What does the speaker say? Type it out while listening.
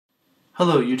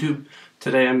Hello YouTube.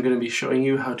 Today I'm going to be showing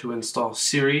you how to install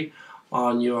Siri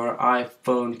on your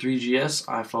iPhone 3GS,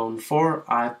 iPhone 4,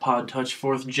 iPod Touch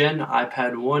 4th Gen,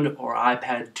 iPad 1, or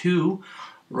iPad 2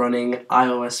 running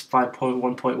iOS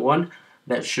 5.1.1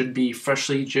 that should be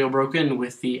freshly jailbroken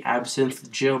with the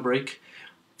Absinthe jailbreak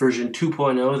version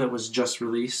 2.0 that was just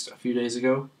released a few days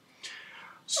ago.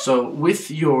 So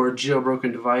with your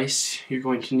jailbroken device, you're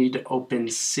going to need to open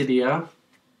Cydia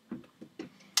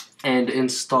and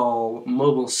install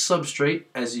Mobile Substrate,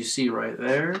 as you see right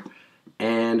there,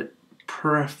 and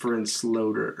Preference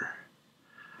Loader.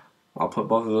 I'll put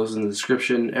both of those in the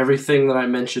description. Everything that I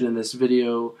mentioned in this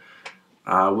video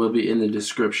will be in the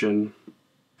description.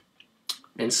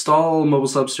 Install Mobile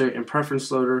Substrate and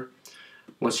Preference Loader.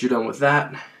 Once you're done with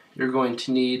that, you're going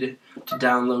to need to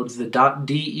download the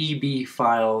 .deb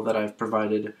file that I've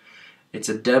provided. It's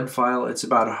a deb file. It's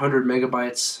about 100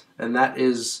 megabytes, and that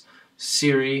is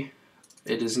Siri.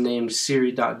 It is named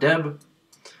Siri.deb.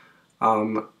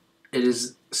 It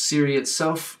is Siri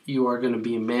itself. You are going to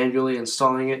be manually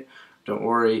installing it. Don't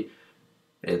worry,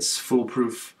 it's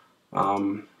foolproof.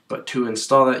 But to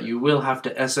install that, you will have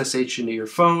to SSH into your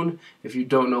phone. If you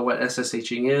don't know what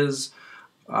SSHing is,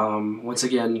 once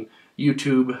again,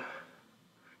 YouTube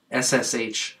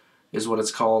SSH is what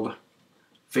it's called.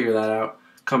 Figure that out.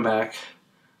 Come back.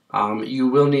 You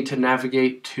will need to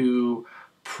navigate to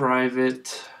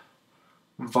private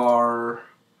var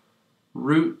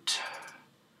root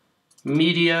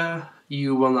media.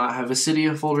 You will not have a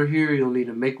Cydia folder here. You'll need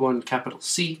to make one, capital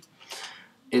C.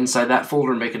 Inside that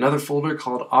folder, make another folder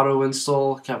called auto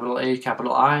install, capital A,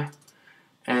 capital I,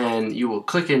 and you will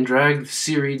click and drag the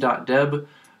Siri.deb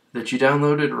that you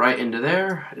downloaded right into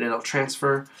there, and it'll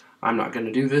transfer. I'm not going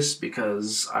to do this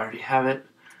because I already have it.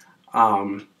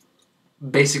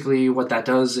 Basically what that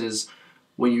does is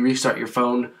when you restart your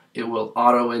phone, it will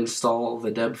auto install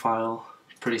the deb file.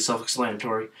 Pretty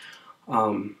self-explanatory.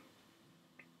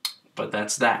 But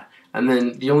that's that. And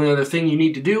then the only other thing you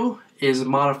need to do is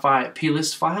modify a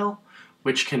plist file,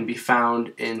 which can be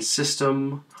found in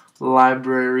System,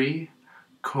 Library,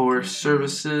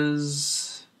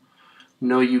 CoreServices.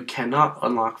 No, you cannot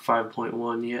unlock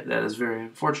 5.1 yet. That is very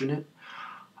unfortunate.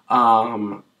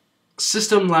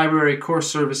 System, Library,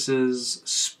 CoreServices,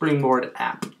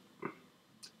 SpringBoard.app.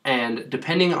 And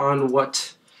depending on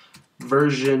what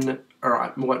version,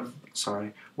 or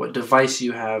what device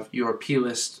you have, your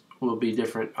plist will be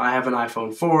different. I have an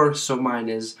iPhone 4, so mine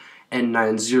is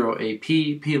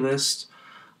N90AP plist.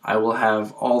 I will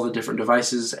have all the different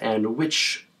devices and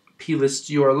which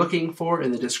plist you are looking for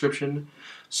in the description.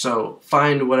 So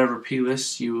find whatever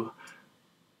plist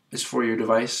is for your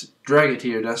device, drag it to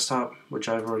your desktop, which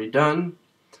I've already done.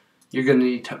 You're going to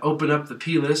need to open up the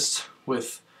plist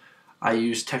with, I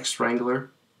use Text Wrangler.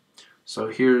 So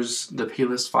here's the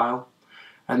plist file.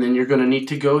 And then you're going to need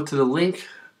to go to the link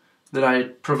that I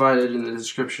provided in the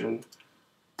description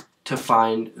to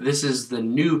find, this is the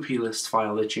new plist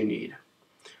file that you need.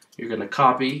 You're going to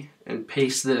copy and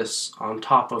paste this on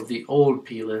top of the old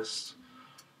plist.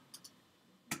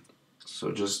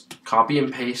 So just copy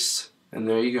and paste, and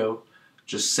there you go.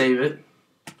 Just save it,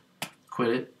 quit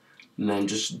it, and then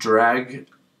just drag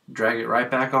it right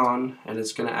back on, and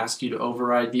it's going to ask you to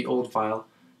override the old file,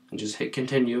 and just hit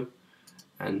continue,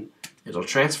 and it'll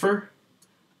transfer.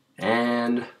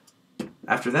 And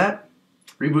after that,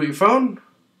 reboot your phone,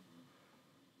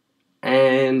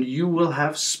 and you will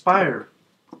have Spire.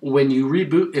 When you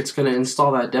reboot, it's going to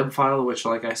install that deb file, which,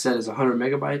 like I said, is 100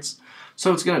 megabytes.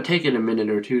 So it's going to take it a minute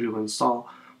or two to install.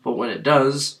 But when it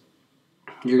does,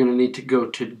 you're going to need to go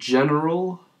to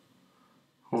General.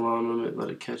 Hold on a minute,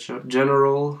 let it catch up.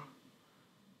 General,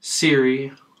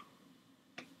 Siri,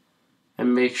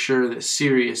 and make sure that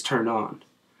Siri is turned on.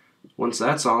 Once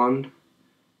that's on,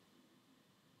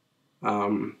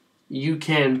 you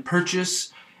can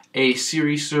purchase a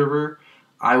Siri server.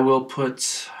 I will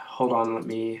put, hold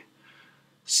on,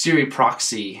 Siri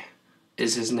Proxy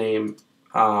is his name,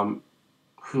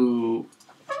 who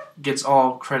gets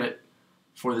all credit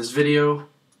for this video.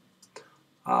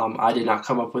 I did not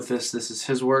come up with this is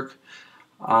his work.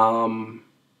 But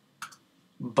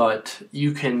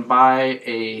you can buy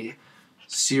a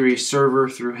Siri server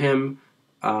through him.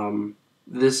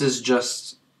 This is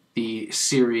just the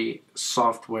Siri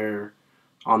software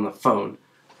on the phone.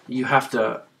 You have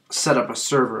to set up a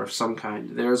server of some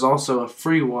kind. There's also a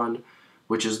free one,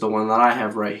 which is the one that I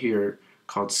have right here,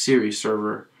 called Siri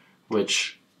Server,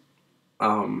 which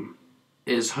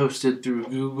is hosted through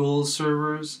Google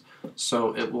servers,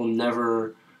 so it will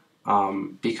never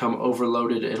become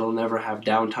overloaded. It'll never have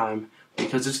downtime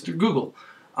because it's through Google.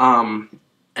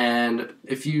 And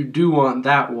if you do want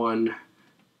that one,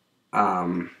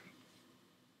 The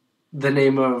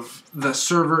name of the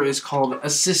server is called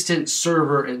Assistant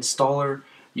Server Installer.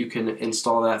 You can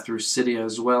install that through Cydia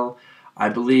as well. I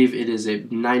believe it is a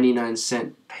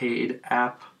 99-cent paid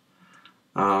app.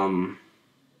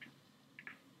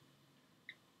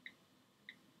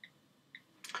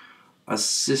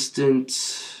 Assistant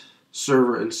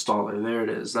Server Installer. There it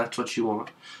is. That's what you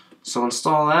want. So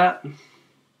install that.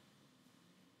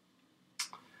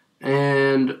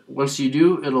 And once you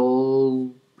do,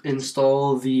 it'll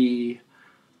install the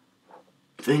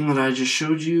thing that I just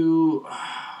showed you.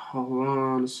 Hold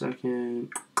on a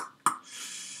second.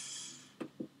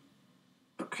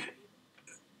 Okay.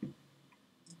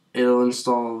 It'll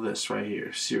install this right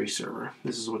here, Siri server.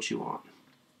 This is what you want.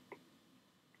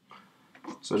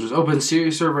 So just open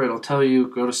Siri server. It'll tell you,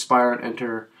 go to Spire and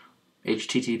enter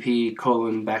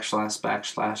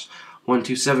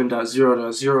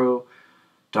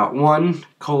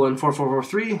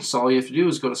http://127.0.0.1:4443. So all you have to do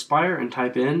is go to Spire and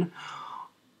type in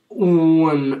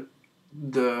the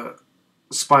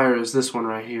Spire is this one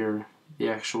right here, the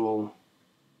actual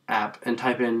app, and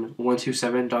type in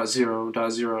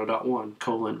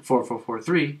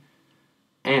 127.0.0.1:4443.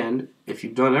 And if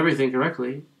you've done everything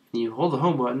correctly, and you hold the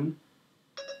home button,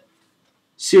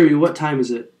 Siri, what time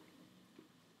is it?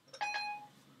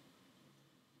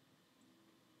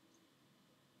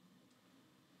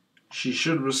 She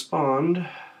should respond.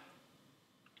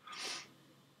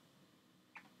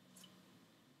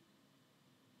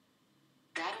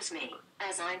 That is me.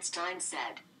 As Einstein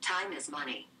said, time is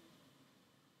money.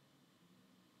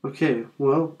 Okay,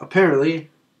 well,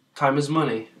 apparently, time is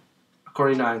money,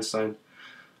 according to Einstein.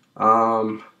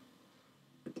 But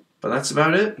that's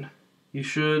about it. You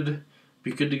should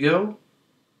be good to go.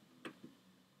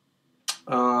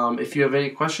 If you have any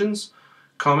questions,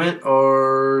 comment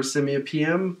or send me a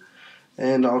PM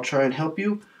and I'll try and help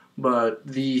you. But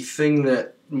the thing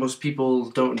that most people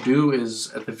don't do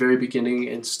is at the very beginning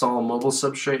install mobile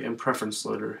substrate and preference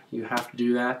loader. You have to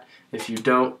do that. If you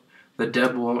don't, the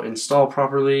deb won't install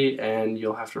properly and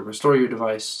you'll have to restore your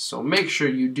device. So make sure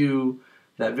you do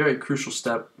that very crucial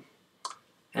step.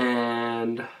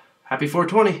 And happy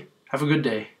 420. Have a good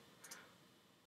day.